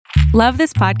Love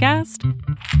this podcast?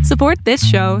 Support this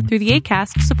show through the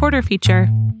Acast supporter feature.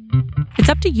 It's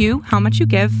up to you how much you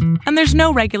give, and there's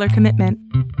no regular commitment.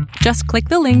 Just click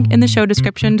the link in the show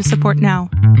description to support now.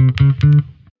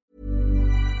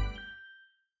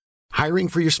 Hiring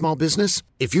for your small business?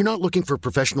 If you're not looking for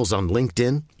professionals on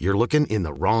LinkedIn, you're looking in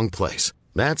the wrong place.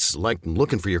 That's like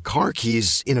looking for your car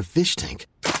keys in a fish tank.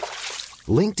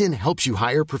 LinkedIn helps you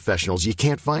hire professionals you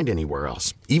can't find anywhere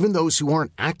else, even those who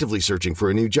aren't actively searching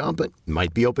for a new job but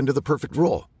might be open to the perfect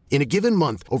role. In a given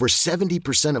month, over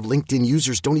 70% of LinkedIn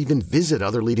users don't even visit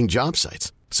other leading job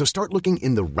sites. So start looking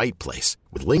in the right place.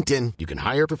 With LinkedIn, you can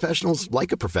hire professionals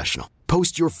like a professional.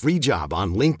 Post your free job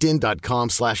on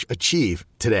linkedin.com/achieve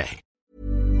today.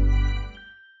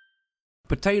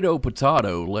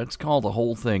 Potato, let's call the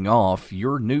whole thing off.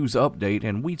 Your news update,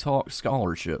 and we talk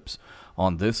scholarships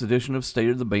on this edition of State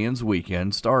of the Bands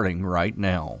Weekend, starting right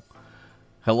now.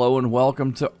 Hello and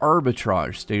welcome to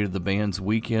Arbitrage State of the Bands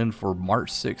Weekend for March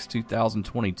 6,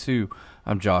 2022.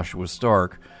 I'm Joshua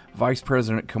Stark. Vice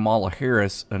President Kamala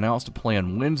Harris announced a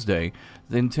plan Wednesday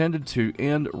that intended to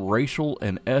end racial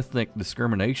and ethnic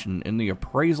discrimination in the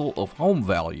appraisal of home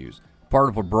values, part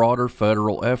of a broader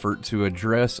federal effort to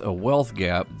address a wealth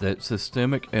gap that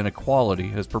systemic inequality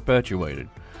has perpetuated.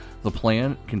 The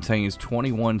plan contains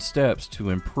 21 steps to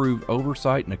improve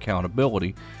oversight and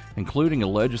accountability, including a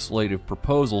legislative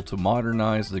proposal to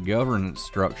modernize the governance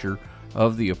structure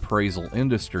of the appraisal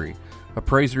industry.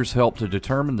 Appraisers help to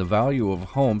determine the value of a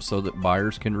home so that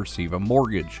buyers can receive a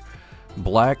mortgage.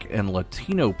 Black and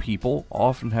Latino people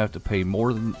often have to pay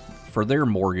more for their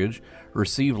mortgage,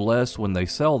 receive less when they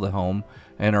sell the home,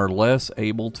 and are less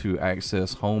able to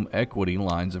access home equity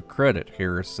lines of credit,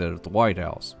 Harris said at the White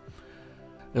House.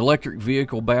 Electric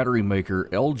vehicle battery maker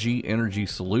LG Energy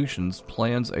Solutions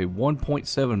plans a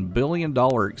 $1.7 billion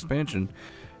expansion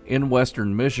in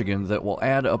western Michigan that will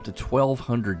add up to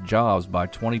 1,200 jobs by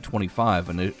 2025,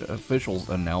 and officials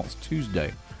announced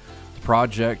Tuesday. The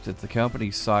project at the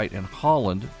company's site in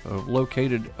Holland,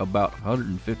 located about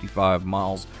 155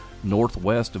 miles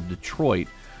northwest of Detroit,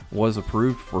 was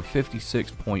approved for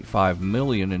 $56.5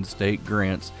 million in state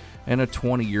grants and a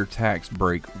 20-year tax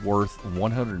break worth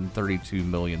 $132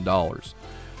 million.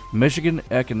 Michigan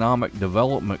Economic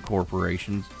Development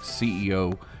Corporation's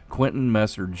CEO Quentin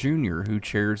Messer Jr., who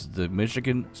chairs the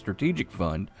Michigan Strategic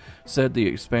Fund, said the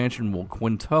expansion will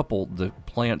quintuple the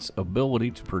plant's ability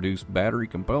to produce battery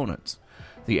components.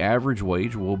 The average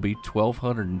wage will be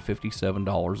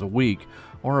 $1,257 a week,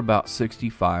 or about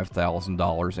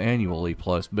 $65,000 annually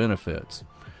plus benefits.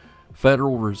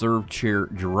 Federal Reserve Chair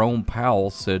Jerome Powell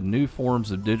said new forms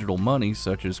of digital money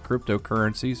such as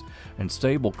cryptocurrencies and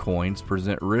stablecoins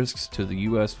present risks to the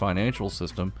U.S. financial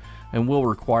system and will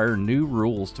require new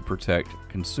rules to protect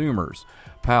consumers.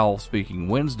 Powell, speaking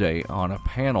Wednesday on a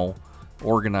panel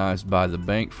organized by the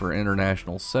Bank for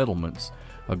International Settlements,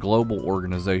 a global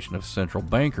organization of central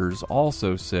bankers,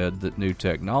 also said that new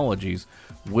technologies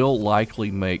will likely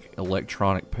make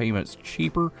electronic payments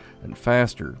cheaper and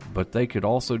faster, but they could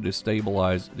also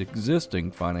destabilize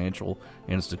existing financial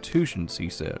institutions, he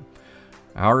said.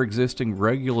 Our existing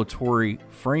regulatory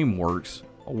frameworks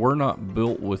were not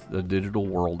built with the digital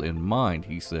world in mind,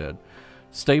 he said.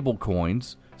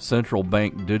 Stablecoins, central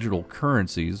bank digital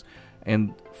currencies,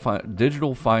 and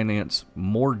digital finance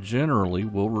more generally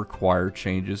will require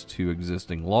changes to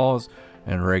existing laws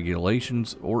and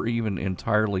regulations or even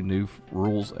entirely new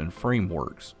rules and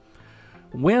frameworks.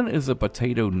 When is a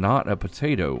potato not a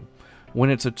potato?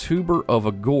 When it's a tuber of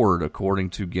a gourd,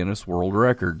 according to Guinness World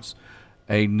Records.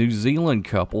 A New Zealand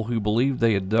couple who believed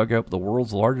they had dug up the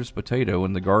world's largest potato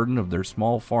in the garden of their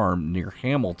small farm near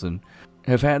Hamilton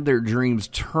have had their dreams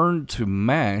turned to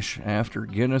mash after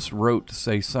Guinness wrote to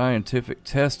say scientific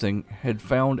testing had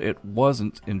found it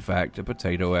wasn't, in fact, a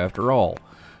potato after all.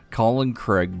 Colin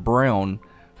Craig Brown,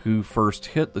 who first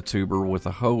hit the tuber with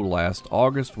a hoe last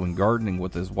August when gardening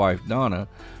with his wife Donna,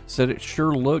 said it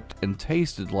sure looked and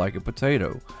tasted like a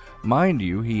potato. Mind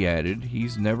you, he added,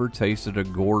 he's never tasted a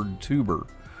gourd tuber.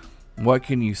 What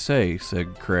can you say,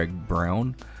 said Craig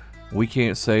Brown. We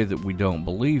can't say that we don't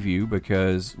believe you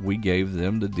because we gave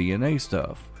them the DNA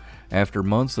stuff. After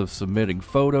months of submitting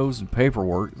photos and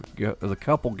paperwork, the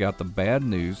couple got the bad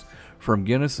news from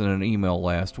Guinness in an email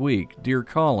last week. Dear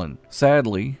Colin,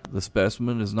 sadly, the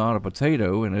specimen is not a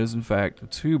potato and is in fact a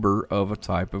tuber of a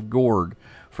type of gourd.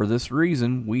 For this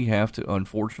reason, we have to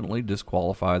unfortunately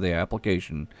disqualify the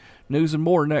application. News and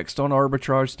more next on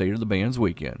Arbitrage State of the Bands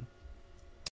Weekend.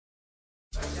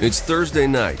 It's Thursday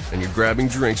night, and you're grabbing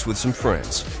drinks with some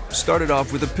friends. Started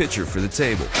off with a pitcher for the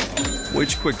table,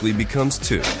 which quickly becomes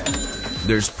two.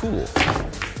 There's pool.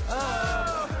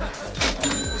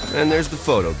 And there's the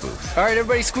photo booth. All right,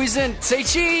 everybody squeeze in. Say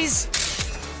cheese!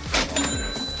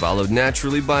 Followed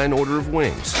naturally by an order of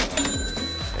wings.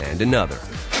 And another.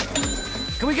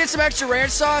 Can we get some extra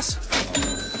ranch sauce?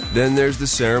 Then there's the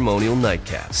ceremonial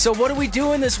nightcap. So what are we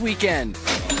doing this weekend?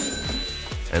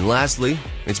 And lastly,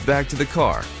 it's back to the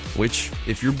car, which,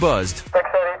 if you're buzzed,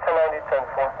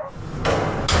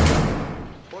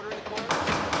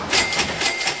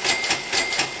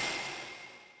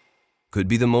 could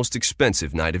be the most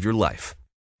expensive night of your life.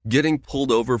 Getting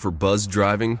pulled over for buzz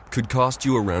driving could cost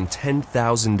you around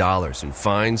 $10,000 in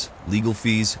fines, legal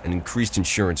fees, and increased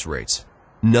insurance rates.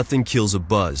 Nothing kills a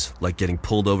buzz like getting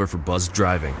pulled over for buzz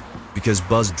driving, because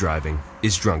buzz driving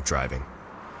is drunk driving.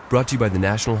 Brought to you by the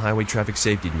National Highway Traffic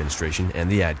Safety Administration and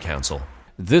the Ad Council.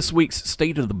 This week's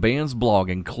State of the Bands blog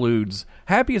includes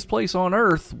happiest place on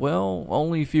earth, well,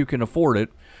 only if you can afford it,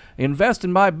 invest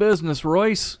in my business,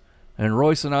 Royce, and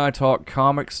Royce and I talk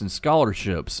comics and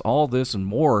scholarships, all this and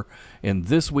more in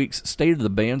this week's State of the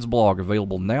Bands blog,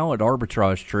 available now at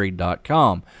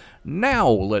arbitragetrade.com. Now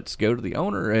let's go to the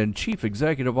owner and chief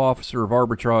executive officer of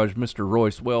Arbitrage, Mr.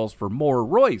 Royce Wells, for more.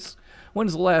 Royce,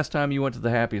 when's the last time you went to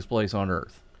the happiest place on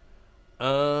earth?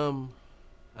 I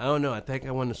don't know. I think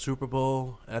I won the Super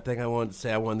Bowl. I think I wanted to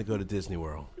say I wanted to go to Disney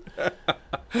World.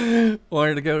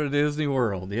 Wanted to go to Disney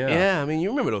World, yeah. Yeah, I mean, you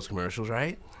remember those commercials,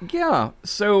 right? Yeah,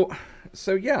 so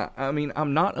yeah, I mean,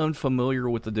 I'm not unfamiliar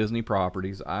with the Disney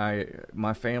properties.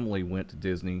 My family went to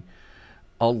Disney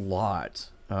a lot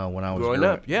when I was growing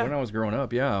up. Yeah, when I was growing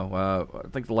up, yeah. I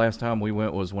think the last time we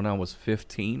went was when I was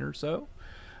 15 or so.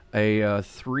 A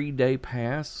 3-day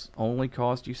pass only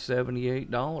cost you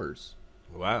 $78.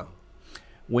 Wow.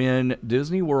 When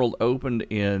Disney World opened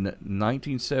in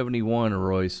 1971,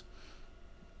 Royce,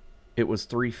 it was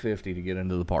 $350 to get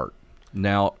into the park.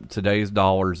 Now, today's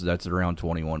dollars, that's around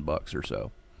 $21 or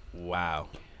so. Wow.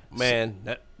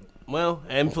 Man,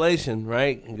 inflation,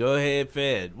 right? Go ahead,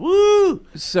 Fed. Woo!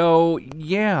 So,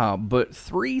 yeah, but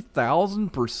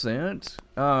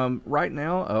 3,000%. Right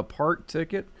now, a park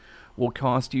ticket will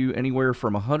cost you anywhere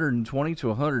from $120 to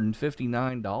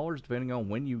 $159, depending on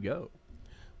when you go.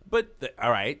 But,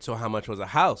 all right, so how much was a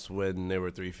house when they were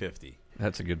 $350?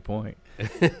 That's a good point.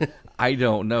 I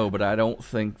don't know, but I don't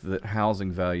think that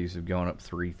housing values have gone up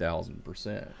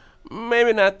 3,000%.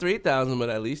 Maybe not 3,000, but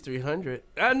at least 300.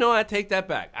 No, I take that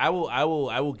back. I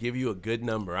will give you a good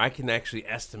number. I can actually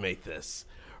estimate this,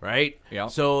 right? Yeah.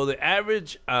 So the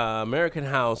average American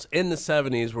house in the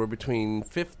 70s were between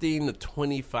 $15,000 to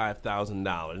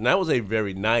 $25,000, and that was a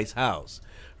very nice house,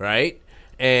 right?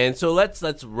 And so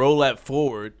let's roll that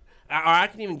forward. Or I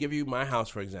can even give you my house,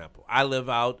 for example. I live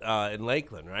out in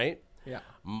Lakeland, right? Yeah.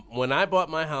 When I bought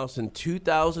my house in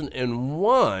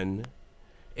 2001,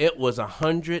 it was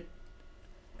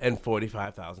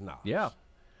 $145,000. Yeah.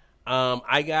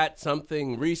 I got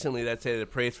something recently that said it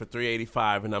appraised for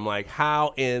 $385,000, and I'm like,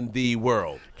 how in the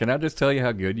world? Can I just tell you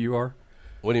how good you are?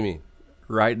 What do you mean?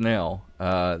 Right now,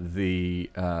 the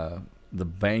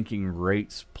banking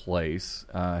rates place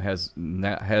has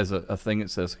a thing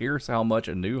that says, here's how much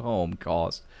a new home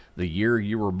cost the year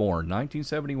you were born.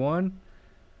 1971,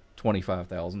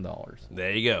 $25,000.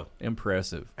 There you go.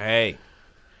 Impressive. Hey,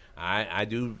 I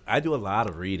do a lot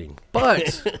of reading.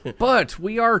 But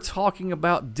we are talking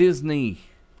about Disney.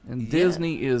 And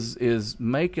Disney is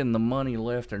making the money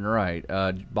left and right.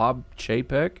 Bob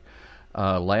Chapek,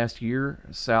 last year,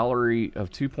 salary of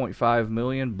 $2.5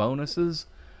 million, bonuses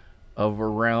of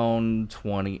around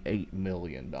 $28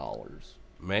 million.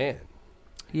 Man.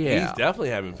 Yeah. He's definitely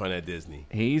having fun at Disney.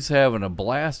 He's having a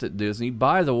blast at Disney.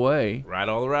 By the way, ride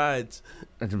all the rides.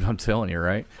 I'm telling you,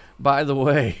 right? By the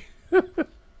way,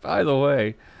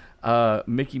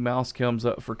 Mickey Mouse comes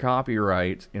up for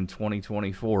copyright in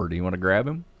 2024. Do you want to grab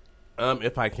him?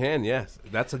 If I can, yes.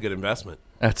 That's a good investment.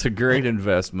 That's a great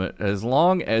investment. As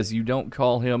long as you don't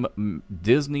call him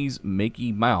Disney's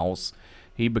Mickey Mouse,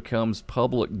 he becomes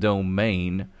public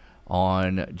domain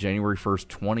on January 1st,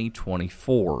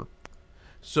 2024.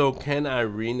 So can I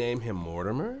rename him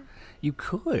Mortimer? You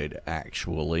could,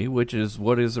 actually, which is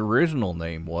what his original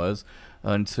name was,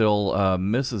 until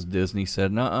Mrs. Disney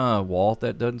said, "Nuh-uh, Walt,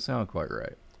 that doesn't sound quite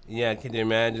right." Yeah, can you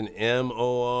imagine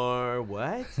M-O-R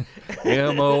what?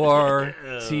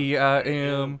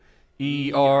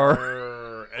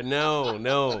 M-O-R-T-I-M-E-R. No.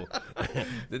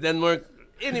 That doesn't work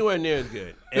anywhere near as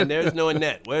good. And there's no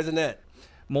Annette. Where's Annette?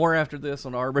 More after this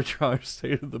on Arbitrage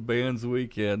State of the Bands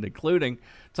Weekend, including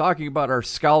talking about our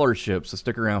scholarships, so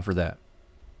stick around for that.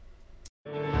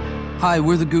 Hi,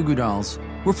 we're the Goo Goo Dolls.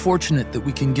 We're fortunate that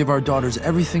we can give our daughters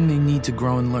everything they need to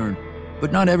grow and learn.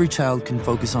 But not every child can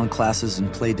focus on classes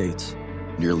and play dates.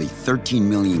 Nearly 13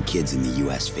 million kids in the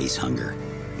U.S. face hunger.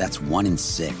 That's 1 in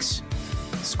 6.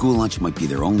 School lunch might be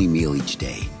their only meal each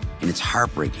day, and it's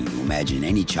heartbreaking to imagine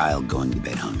any child going to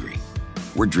bed hungry.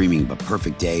 We're dreaming of a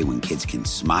perfect day when kids can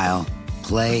smile,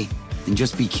 play, and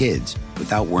just be kids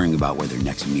without worrying about where their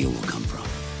next meal will come from.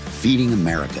 Feeding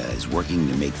America is working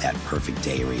to make that perfect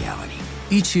day a reality.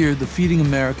 Each year, the Feeding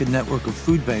America network of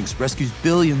food banks rescues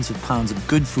billions of pounds of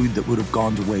good food that would have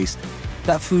gone to waste.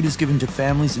 That food is given to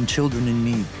families and children in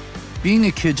need. Being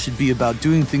a kid should be about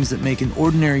doing things that make an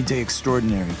ordinary day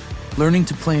extraordinary. Learning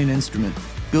to play an instrument,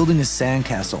 building a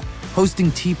sandcastle, hosting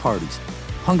tea parties.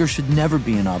 Hunger should never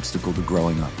be an obstacle to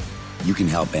growing up. You can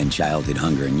help end childhood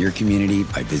hunger in your community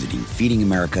by visiting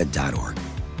feedingamerica.org.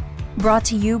 Brought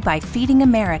to you by Feeding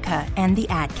America and the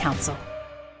Ad Council.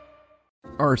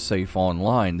 Our Safe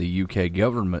Online, the UK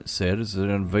government said, as it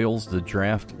unveils the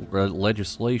draft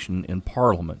legislation in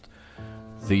Parliament.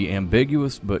 The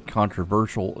ambiguous but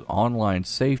controversial online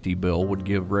safety bill would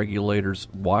give regulators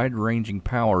wide-ranging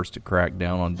powers to crack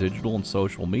down on digital and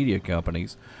social media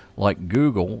companies like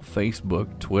Google,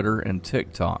 Facebook, Twitter, and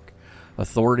TikTok.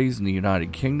 Authorities in the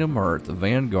United Kingdom are at the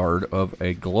vanguard of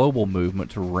a global movement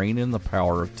to rein in the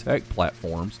power of tech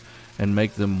platforms and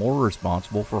make them more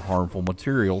responsible for harmful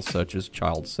materials such as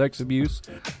child sex abuse,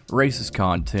 racist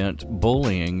content,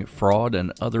 bullying, fraud,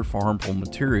 and other harmful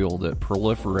material that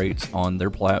proliferates on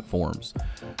their platforms.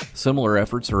 Similar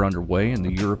efforts are underway in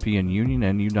the European Union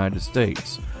and United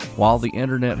States. While the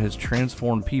internet has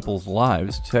transformed people's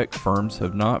lives, tech firms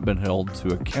have not been held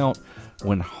to account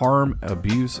when harm,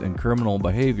 abuse, and criminal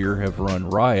behavior have run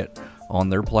riot on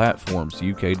their platforms,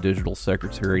 UK Digital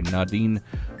Secretary Nadine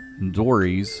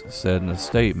Dorries said in a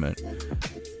statement.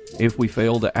 If we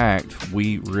fail to act,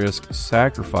 we risk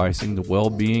sacrificing the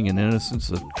well-being and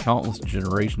innocence of countless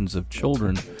generations of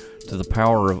children to the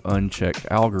power of unchecked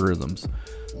algorithms.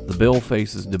 The bill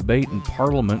faces debate in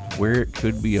Parliament where it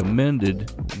could be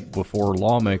amended before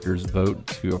lawmakers vote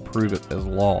to approve it as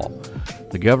law.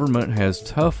 The government has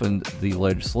toughened the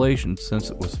legislation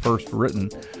since it was first written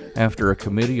after a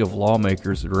committee of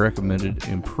lawmakers recommended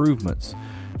improvements.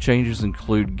 Changes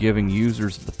include giving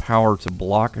users the power to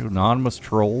block anonymous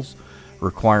trolls,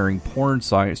 requiring porn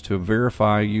sites to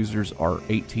verify users are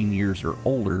 18 years or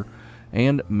older,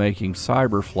 and making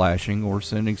cyber flashing or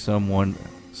sending someone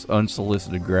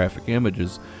unsolicited graphic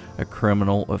images a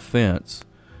criminal offense.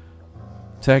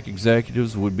 Tech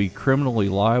executives would be criminally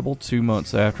liable 2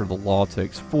 months after the law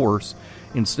takes force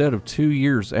instead of 2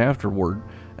 years afterward,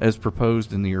 as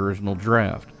proposed in the original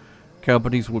draft.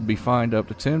 Companies would be fined up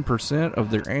to 10%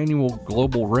 of their annual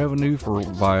global revenue for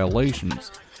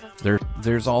violations.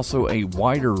 There's also a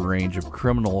wider range of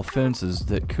criminal offenses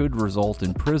that could result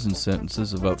in prison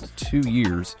sentences of up to 2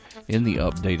 years in the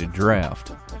updated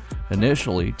draft.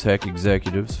 Initially, tech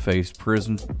executives faced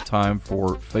prison time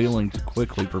for failing to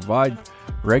quickly provide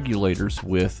regulators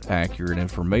with accurate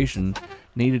information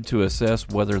needed to assess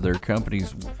whether their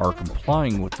companies are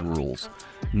complying with the rules.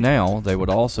 Now, they would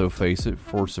also face it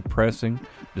for suppressing,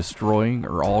 destroying,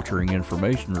 or altering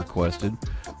information requested,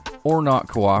 or not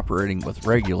cooperating with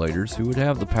regulators who would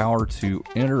have the power to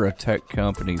enter a tech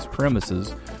company's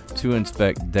premises to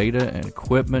inspect data and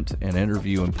equipment and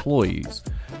interview employees.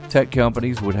 Tech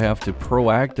companies would have to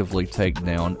proactively take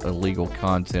down illegal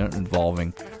content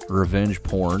involving revenge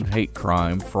porn, hate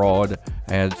crime, fraud,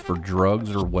 ads for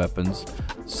drugs or weapons,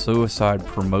 suicide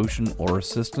promotion or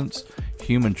assistance,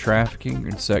 human trafficking,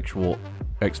 and sexual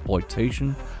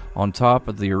exploitation, on top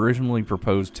of the originally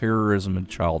proposed terrorism and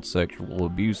child sexual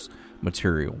abuse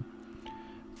material.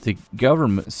 The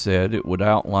government said it would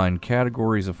outline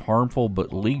categories of harmful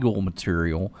but legal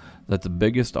material that the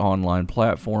biggest online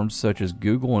platforms such as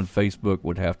Google and Facebook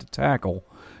would have to tackle,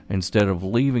 instead of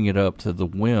leaving it up to the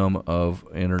whim of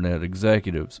internet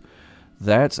executives.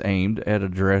 That's aimed at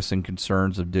addressing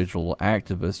concerns of digital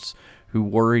activists who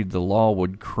worried the law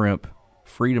would crimp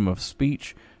freedom of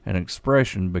speech and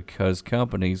expression because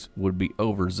companies would be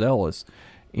overzealous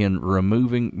in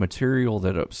removing material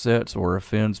that upsets or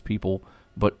offends people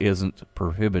but isn't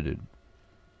prohibited.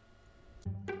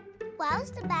 Why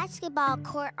was the basketball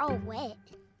court all wet?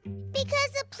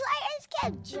 Because the players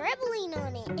kept dribbling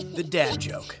on it. The dad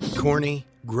joke. Corny,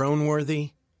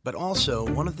 groan-worthy, but also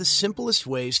one of the simplest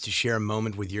ways to share a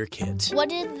moment with your kids. What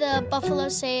did the buffalo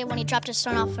say when he dropped his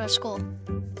son off for school?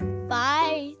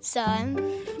 Bye, son.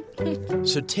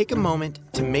 So take a moment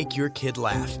to make your kid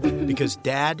laugh, because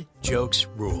dad jokes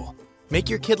rule. Make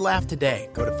your kid laugh today.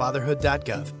 Go to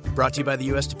fatherhood.gov. Brought to you by the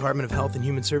U.S. Department of Health and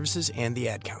Human Services and the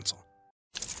Ad Council.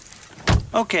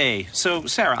 Okay, so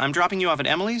Sarah, I'm dropping you off at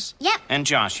Emily's? Yep. And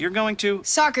Josh, you're going to?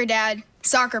 Soccer, Dad.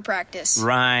 Soccer practice.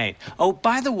 Right. Oh,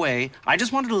 by the way, I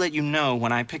just wanted to let you know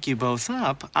when I pick you both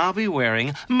up, I'll be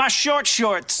wearing my short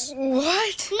shorts.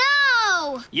 What?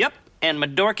 No! Yep, and my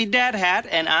dorky dad hat,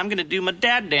 and I'm gonna do my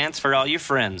dad dance for all your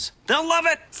friends. They'll love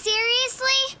it!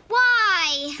 Seriously?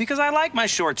 Why? Because I like my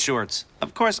short shorts.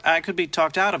 Of course, I could be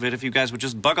talked out of it if you guys would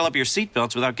just buckle up your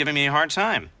seatbelts without giving me a hard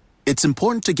time. It's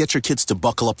important to get your kids to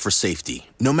buckle up for safety,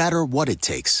 no matter what it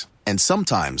takes. And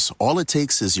sometimes, all it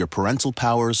takes is your parental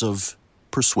powers of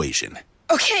persuasion.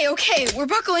 Okay, we're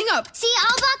buckling up. See,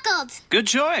 all buckled. Good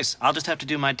choice. I'll just have to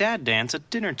do my dad dance at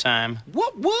dinner time.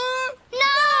 What? No!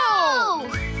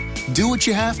 Do what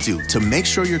you have to make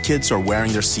sure your kids are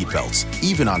wearing their seatbelts,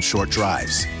 even on short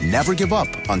drives. Never give up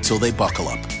until they buckle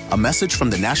up. A message from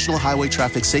the National Highway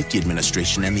Traffic Safety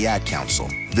Administration and the Ad Council.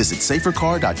 Visit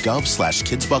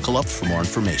safercar.gov/kidsbuckleup for more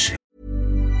information.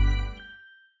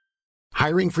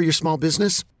 Hiring for your small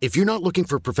business? If you're not looking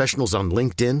for professionals on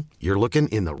LinkedIn, you're looking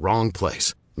in the wrong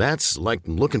place. That's like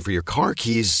looking for your car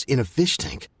keys in a fish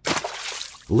tank.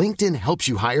 LinkedIn helps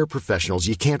you hire professionals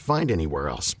you can't find anywhere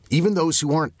else, even those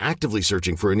who aren't actively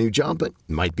searching for a new job but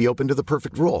might be open to the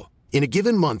perfect role. In a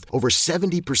given month, over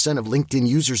 70% of LinkedIn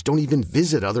users don't even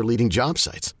visit other leading job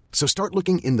sites. So start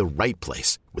looking in the right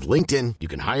place. With LinkedIn, you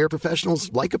can hire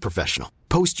professionals like a professional.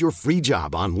 Post your free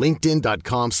job on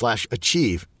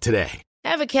linkedin.com/achieve today.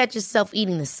 Ever catch yourself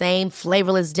eating the same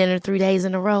flavorless dinner 3 days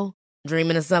in a row?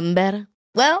 Dreaming of something better?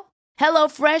 Well,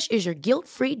 HelloFresh is your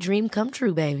guilt-free dream come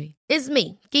true, baby. It's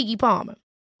me, Keke Palmer.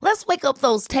 Let's wake up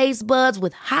those taste buds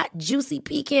with hot, juicy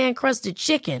pecan-crusted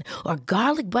chicken or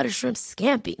garlic butter shrimp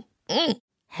scampi.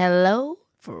 Hello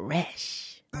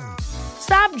Fresh.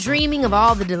 Stop dreaming of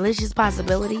all the delicious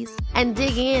possibilities and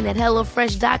dig in at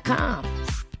HelloFresh.com.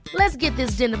 Let's get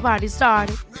this dinner party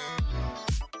started.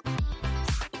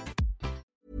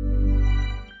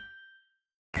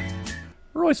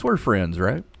 Royce, we're friends,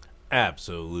 right?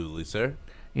 Absolutely, sir.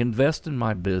 Invest in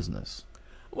my business.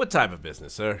 What type of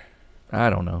business, sir? I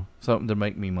don't know. Something to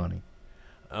make me money.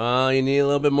 You need a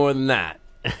little bit more than that.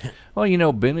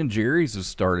 Well, Ben & Jerry's was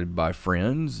started by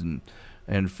friends,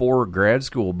 and 4 grad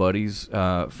school buddies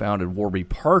founded Warby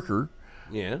Parker.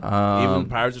 Yeah, even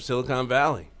Pirates of Silicon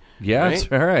Valley. Yeah,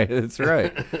 right? That's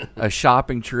right. A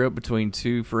shopping trip between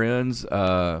 2 friends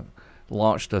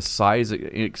launched a size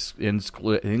inclusive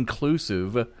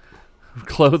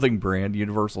clothing brand,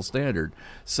 Universal Standard.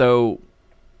 So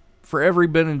for every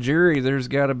Ben & Jerry, there's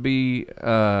got to be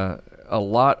a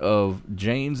lot of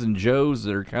Janes and Joes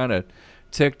that are kind of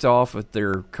ticked off at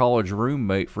their college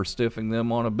roommate for stiffing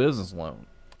them on a business loan.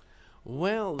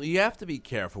 Well, you have to be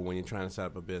careful when you're trying to set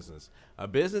up a business. A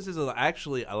business is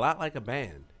actually a lot like a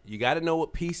band. You got to know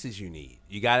what pieces you need.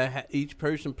 You got to each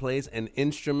person plays an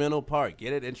instrumental part.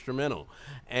 Get it instrumental.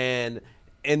 And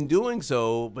in doing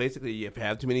so, basically, if you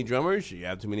have too many drummers, you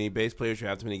have too many bass players, you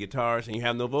have too many guitars, and you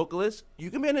have no vocalists, you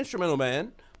can be an instrumental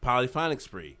band. Polyphonic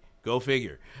spree. Go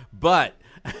figure. But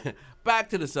back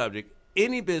to the subject.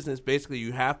 Any business, basically,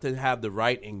 you have to have the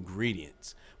right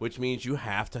ingredients, which means you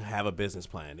have to have a business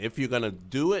plan. If you're going to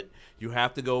do it, you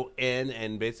have to go in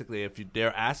and basically, if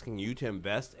they're asking you to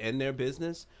invest in their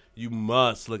business, you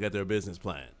must look at their business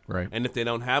plan. Right. And if they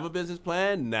don't have a business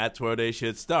plan, that's where they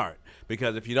should start.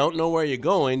 Because if you don't know where you're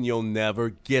going, you'll never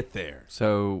get there.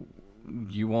 So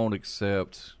you won't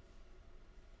accept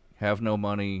have no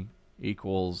money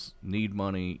equals need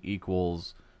money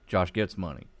equals Josh gets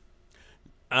money.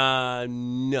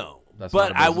 No. That's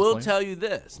but I will plan? tell you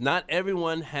this. Not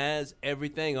everyone has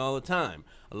everything all the time.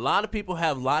 A lot of people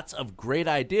have lots of great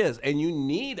ideas, and you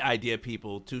need idea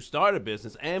people to start a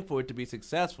business and for it to be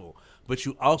successful. But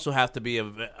you also have to be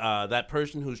that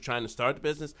person who's trying to start the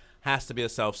business has to be a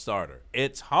self-starter.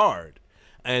 It's hard,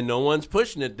 and no one's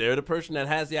pushing it. They're the person that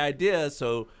has the idea,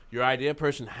 so your idea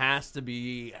person has to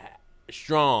be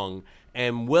strong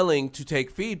and willing to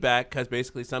take feedback because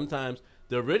basically sometimes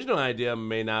the original idea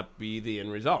may not be the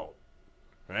end result,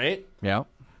 right? Yeah.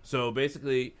 So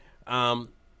basically, and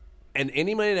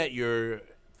any money that you're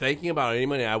thinking about, any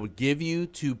money I would give you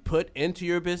to put into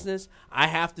your business, I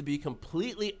have to be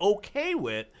completely okay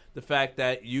with the fact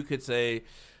that you could say,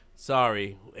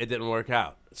 sorry, it didn't work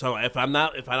out. So if I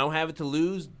don't have it to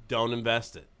lose, don't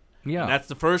invest it. Yeah. And that's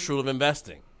the first rule of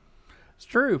investing. It's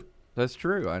true. That's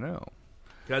true. I know.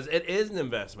 Because it is an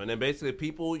investment, and basically,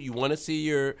 people, you want to see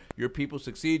your people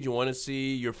succeed. You want to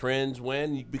see your friends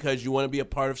win because you want to be a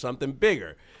part of something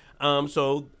bigger.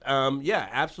 Yeah,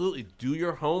 absolutely. Do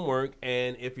your homework,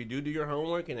 and if you do your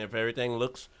homework, and if everything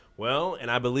looks well,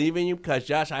 and I believe in you, because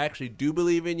Josh, I actually do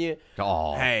believe in you.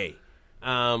 Aww. Hey,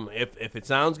 If it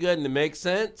sounds good and it makes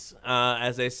sense,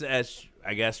 as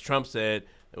I guess Trump said,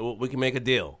 we can make a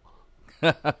deal.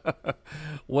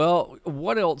 Well,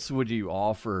 what else would you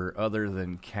offer other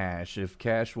than cash if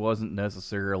cash wasn't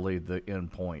necessarily the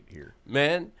end point here?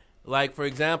 Man, like, for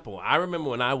example, I remember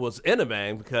when I was in a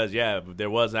band, because, there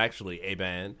was actually a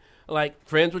band, like,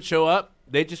 friends would show up.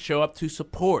 They just show up to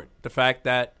support the fact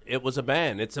that it was a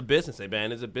band. It's a business. A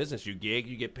band is a business. You gig,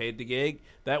 you get paid to gig.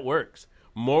 That works.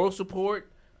 Moral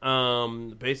support,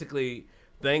 basically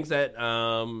things that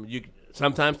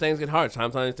sometimes things get hard.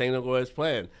 Sometimes things don't go as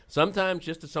planned. Sometimes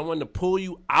just to someone to pull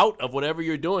you out of whatever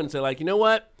you're doing and say, like, you know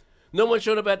what? No one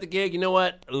showed up at the gig. You know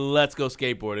what? Let's go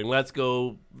skateboarding. Let's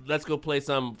go play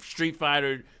some Street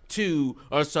Fighter 2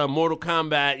 or some Mortal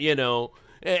Kombat,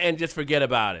 and just forget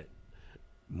about it.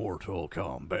 Mortal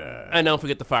Kombat. And don't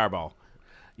forget the fireball.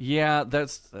 Yeah,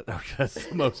 that's the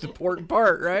most important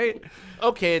part, right?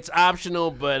 Okay, it's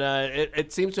optional, but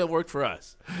it seems to have worked for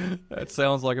us. That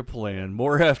sounds like a plan.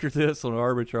 More after this on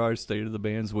Arbitrage State of the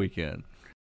Band's Weekend.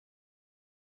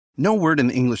 No word in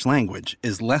the English language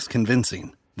is less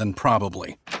convincing than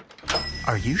probably.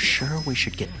 Are you sure we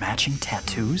should get matching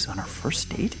tattoos on our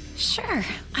first date? Sure.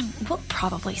 We'll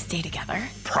probably stay together.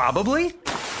 Probably?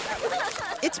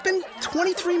 It's been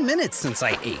 23 minutes since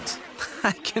I ate.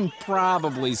 I can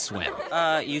probably swim.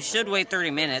 You should wait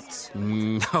 30 minutes.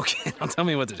 Okay, now tell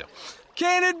me what to do.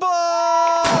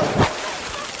 Cannonball!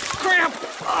 Cramp!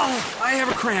 Oh, I have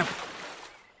a cramp.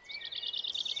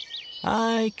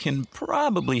 I can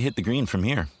probably hit the green from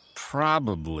here.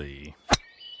 Probably.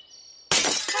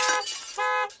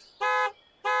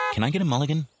 Can I get a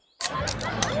mulligan?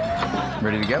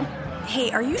 Ready to go?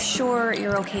 Hey, are you sure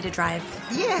you're okay to drive?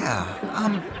 Yeah,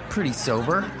 I'm pretty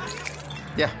sober.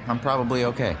 Yeah, I'm probably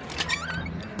okay.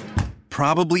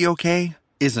 Probably okay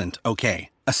isn't okay,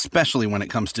 especially when it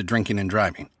comes to drinking and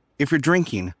driving. If you're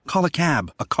drinking, call a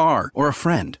cab, a car, or a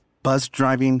friend. Buzzed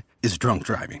driving is drunk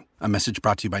driving. A message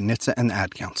brought to you by NHTSA and the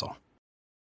Ad Council.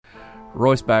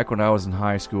 Royce, back when I was in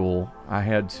high school, I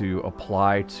had to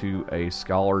apply to a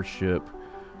scholarship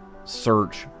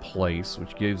search place,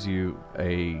 which gives you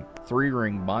a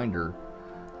 3-ring binder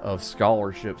of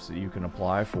scholarships that you can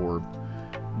apply for.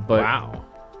 But wow,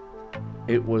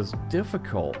 it was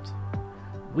difficult.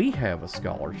 We have a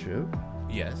scholarship.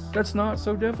 Yes. That's not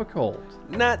so difficult.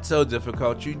 Not so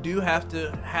difficult. You do have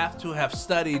to have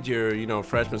studied your,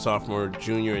 freshman, sophomore,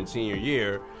 junior, and senior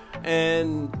year,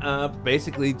 and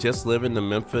basically just live in the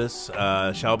Memphis,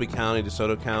 Shelby County,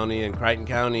 DeSoto County, and Crichton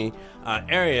County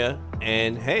area.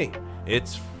 And hey,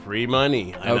 it's free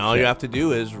money, and all you have to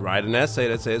do is write an essay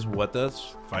that says what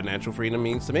does financial freedom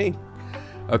means to me.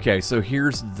 Okay, so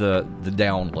here's the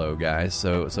down low, guys.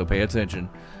 So pay attention.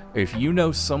 If you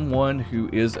know someone who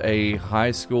is a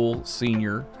high school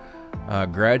senior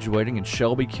graduating in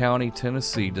Shelby County,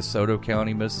 Tennessee, DeSoto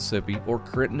County, Mississippi, or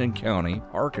Crittenden County,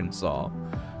 Arkansas,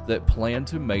 that plan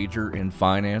to major in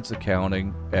finance,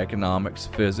 accounting, economics,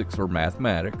 physics, or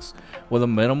mathematics with a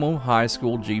minimum high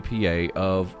school GPA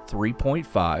of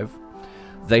 3.5,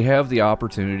 they have the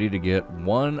opportunity to get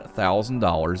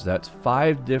 $1,000. That's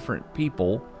 5 different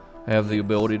people have the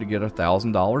ability to get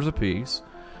 $1,000 apiece.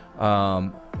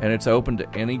 And it's open to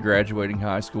any graduating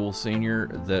high school senior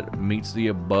that meets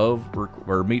the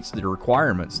meets the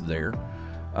requirements there.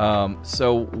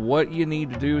 So what you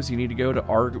need to do is you need to go to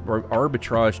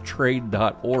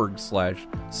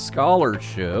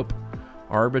arbitragetrade.org/scholarship,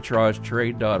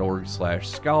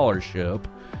 arbitragetrade.org/scholarship,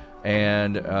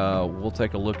 and we'll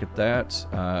take a look at that.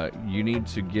 You need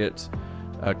to get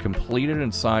a completed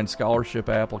and signed scholarship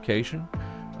application,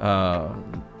 all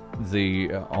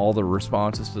the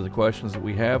responses to the questions that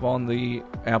we have on the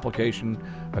application,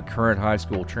 a current high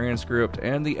school transcript,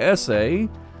 and the essay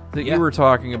that you were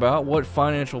talking about, what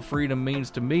financial freedom means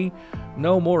to me.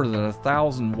 No more than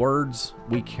 1,000 words.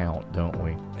 We count, don't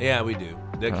we? Yeah, we do.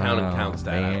 The accountant counts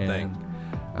that, I think.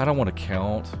 I don't want to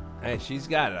count. Hey, she's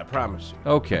got it, I promise you.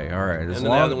 Okay, all right. And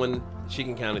the other one, she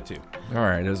can count it too. All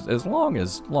right, as long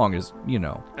as you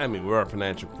know. I mean, we're a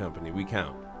financial company. We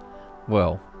count.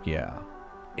 Well, yeah.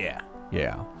 Yeah.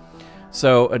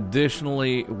 So,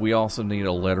 additionally, we also need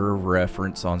a letter of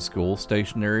reference on school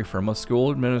stationery from a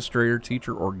school administrator,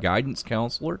 teacher, or guidance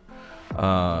counselor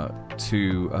to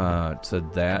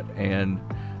that. And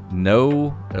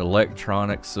no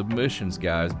electronic submissions,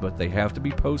 guys, but they have to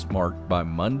be postmarked by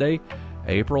Monday,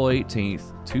 April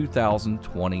 18th,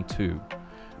 2022.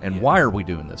 And why are we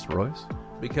doing this, Royce?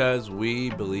 Because we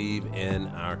believe in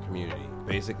our community.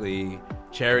 Basically,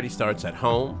 charity starts at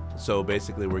home. So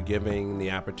basically, we're giving the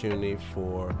opportunity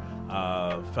for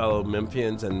fellow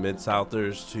Memphians and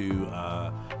Mid-Southers to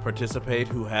participate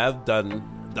who have done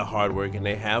the hard work and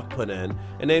they have put in,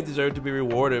 and they deserve to be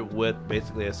rewarded with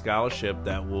basically a scholarship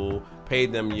that will pay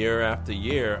them year after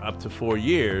year, up to 4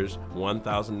 years,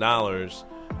 $1,000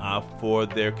 for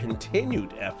their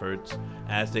continued efforts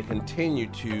as they continue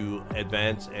to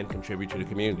advance and contribute to the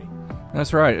community.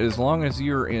 That's right. As long as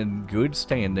you're in good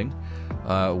standing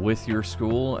with your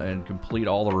school and complete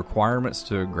all the requirements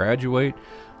to graduate,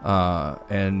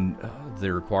 and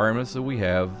the requirements that we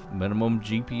have, minimum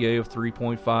GPA of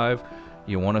 3.5,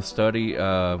 you want to study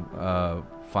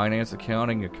finance,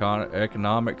 accounting,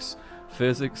 economics,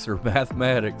 physics, or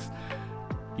mathematics,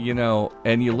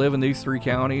 and you live in these 3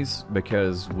 counties,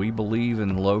 because we believe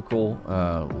in local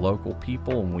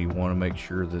people, and we want to make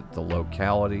sure that the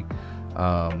locality,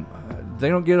 they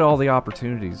don't get all the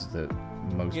opportunities that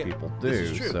most people do.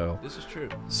 This is true.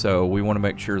 So we want to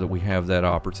make sure that we have that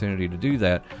opportunity to do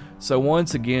that. So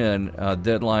once again,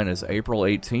 deadline is April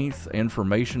 18th.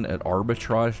 Information at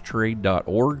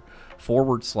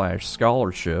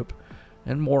arbitragetrade.org/scholarship,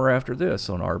 and more after this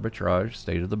on Arbitrage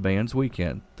State of the Bands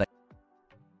Weekend.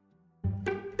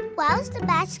 Why was the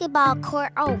basketball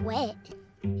court all wet?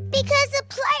 Because the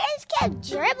players kept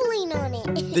dribbling on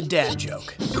it. The dad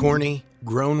joke. Corny,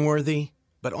 groan-worthy,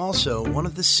 but also one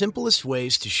of the simplest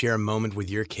ways to share a moment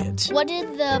with your kids. What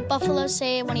did the buffalo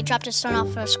say when he dropped his son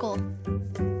off for school?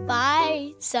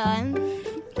 Bye, son.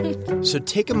 So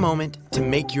take a moment to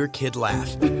make your kid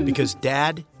laugh, because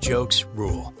dad jokes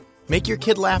rule. Make your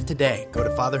kid laugh today. Go to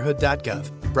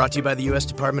fatherhood.gov. Brought to you by the U.S.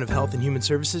 Department of Health and Human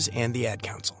Services and the Ad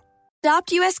Council.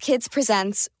 Adopt US Kids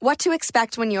presents What to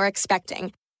Expect When You're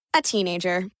Expecting a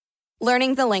Teenager.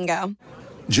 Learning the lingo.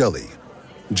 Jelly.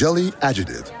 Jelly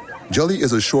adjective. Jelly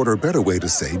is a shorter, better way to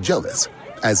say jealous.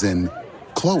 As in,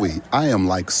 Chloe, I am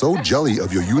like so jelly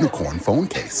of your unicorn phone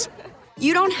case.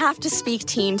 You don't have to speak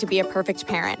teen to be a perfect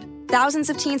parent. Thousands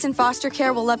of teens in foster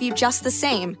care will love you just the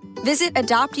same. Visit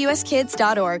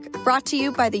adoptuskids.org. Brought to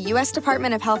you by the U.S.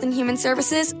 Department of Health and Human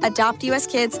Services, Adopt US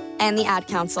Kids, and the Ad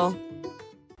Council.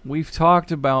 We've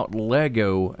talked about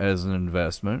Lego as an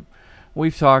investment.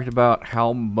 We've talked about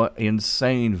how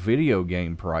insane video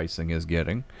game pricing is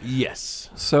getting.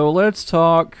 Yes. So let's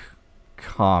talk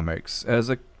comics. As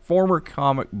a former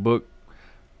comic book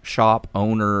shop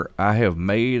owner, I have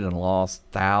made and lost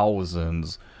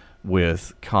thousands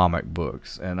with comic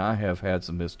books, and I have had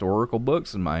some historical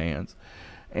books in my hands,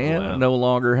 and I no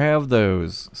longer have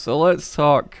those. So let's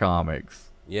talk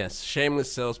comics. Yes,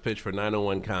 shameless sales pitch for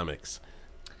 901 Comics.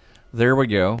 There we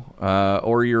go.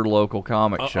 Or your local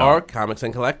comic shop. Or Comics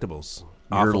and Collectibles.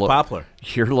 Off of Poplar.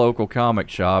 Your local comic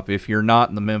shop if you're not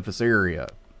in the Memphis area.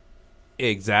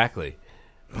 Exactly.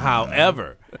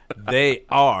 However, they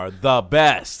are the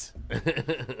best.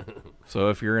 So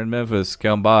if you're in Memphis,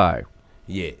 come by.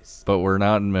 Yes. But we're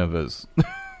not in Memphis.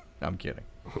 I'm kidding.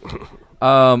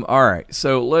 All right.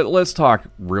 So let's talk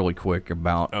really quick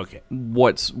about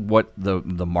what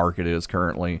the market is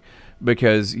currently,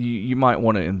 because you might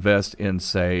want to invest in,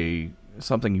 say,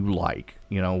 something you like.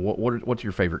 What's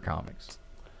your favorite comics?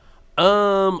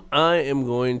 I am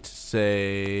going to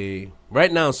say right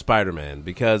now Spider-Man,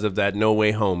 because of that No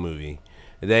Way Home movie.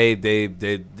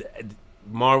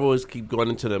 Marvel is keep going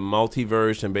into the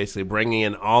multiverse and basically bringing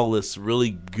in all this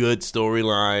really good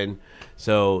storyline.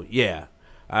 So yeah,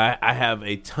 I have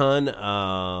a ton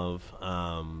of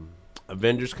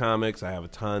Avengers comics. I have a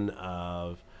ton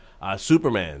of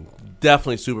Superman,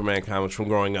 definitely Superman comics from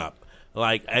growing up.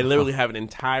 Like I literally have an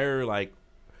entire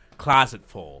closet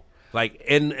full. Like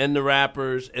in the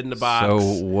wrappers, in the box.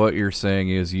 So what you're saying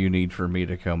is you need for me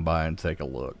to come by and take a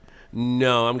look.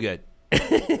 No, I'm good.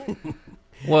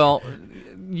 Well,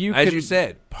 as you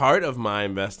said, part of my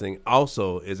investing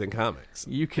also is in comics.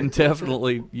 You can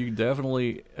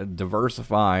definitely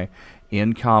diversify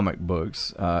in comic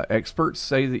books. Experts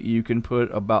say that you can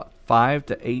put about 5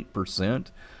 to 8%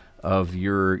 of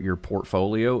your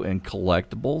portfolio in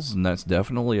collectibles, and that's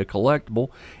definitely a collectible.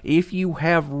 If you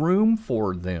have room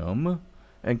for them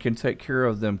and can take care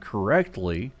of them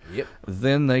correctly,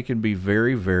 then they can be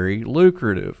very, very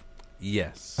lucrative.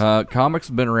 Yes. Comics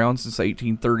have been around since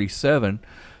 1837,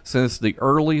 since the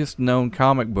earliest known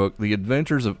comic book, The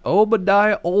Adventures of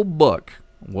Obadiah Old Buck,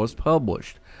 was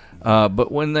published.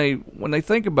 But when they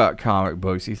think about comic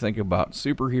books, you think about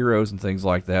superheroes and things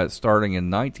like that, starting in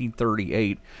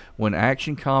 1938 when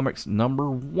Action Comics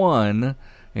 #1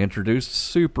 introduced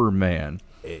Superman.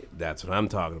 That's what I'm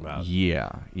talking about. Yeah.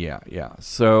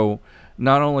 So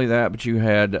not only that, but you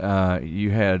had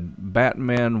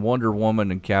Batman, Wonder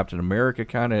Woman, and Captain America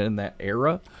kind of in that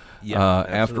era. Yeah.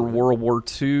 After World War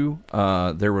II,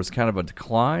 there was kind of a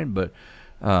decline, but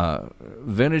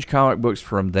vintage comic books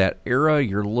from that era,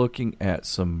 you're looking at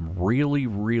some really,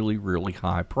 really, really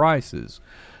high prices.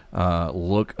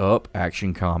 Look up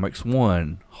Action Comics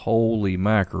 1. Holy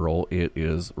mackerel, it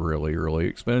is really, really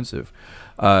expensive.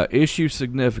 Issue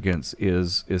significance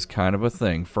is kind of a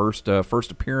thing. First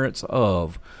appearance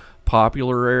of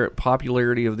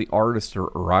popularity of the artist or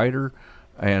writer,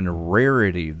 and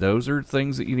rarity. Those are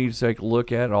things that you need to take a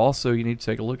look at. Also, you need to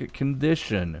take a look at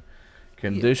condition.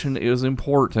 Condition is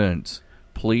important.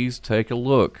 Please take a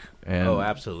look. And,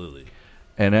 absolutely.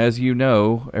 And as you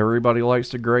know, everybody likes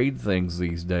to grade things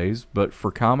these days, but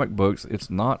for comic books,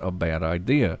 it's not a bad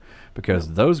idea,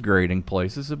 because those grading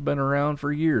places have been around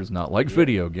for years, not like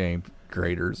video game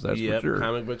graders, that's for sure.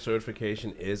 Comic book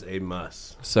certification is a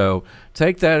must. So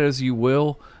take that as you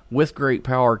will. With great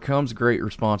power comes great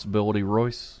responsibility,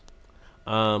 Royce.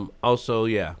 Also,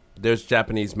 there's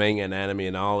Japanese manga and anime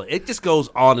and all. It just goes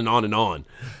on and on and on.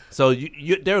 So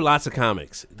there are lots of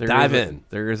comics. Dive in.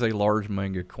 There is a large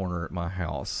manga corner at my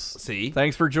house. See?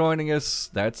 Thanks for joining us.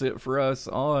 That's it for us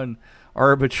on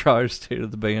Arbitrage State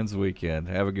of the Bands Weekend.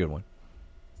 Have a good one.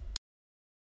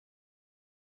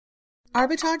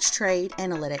 Arbitrage Trade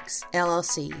Analytics,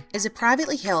 LLC, is a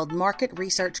privately held market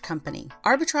research company.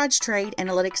 Arbitrage Trade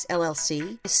Analytics,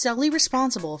 LLC, is solely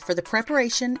responsible for the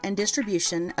preparation and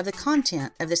distribution of the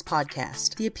content of this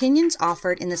podcast. The opinions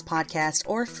offered in this podcast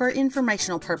are for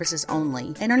informational purposes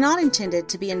only and are not intended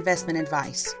to be investment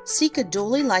advice. Seek a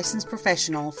duly licensed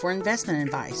professional for investment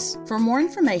advice. For more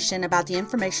information about the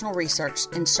informational research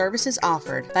and services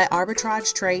offered by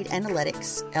Arbitrage Trade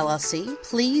Analytics, LLC,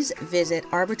 please visit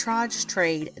arbitragetrade.com.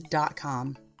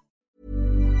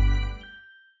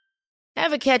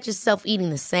 Ever catch yourself eating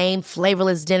the same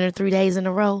flavorless dinner 3 days in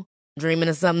a row? Dreaming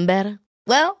of something better?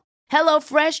 Well,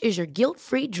 HelloFresh is your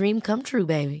guilt-free dream come true,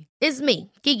 baby. It's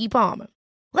me, Keke Palmer.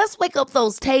 Let's wake up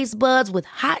those taste buds with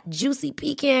hot, juicy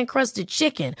pecan-crusted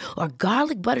chicken or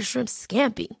garlic butter shrimp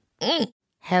scampi.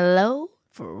 Hello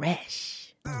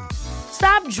Fresh.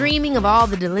 Stop dreaming of all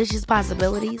the delicious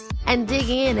possibilities and dig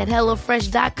in at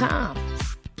HelloFresh.com.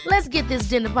 Let's get this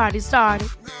dinner party started.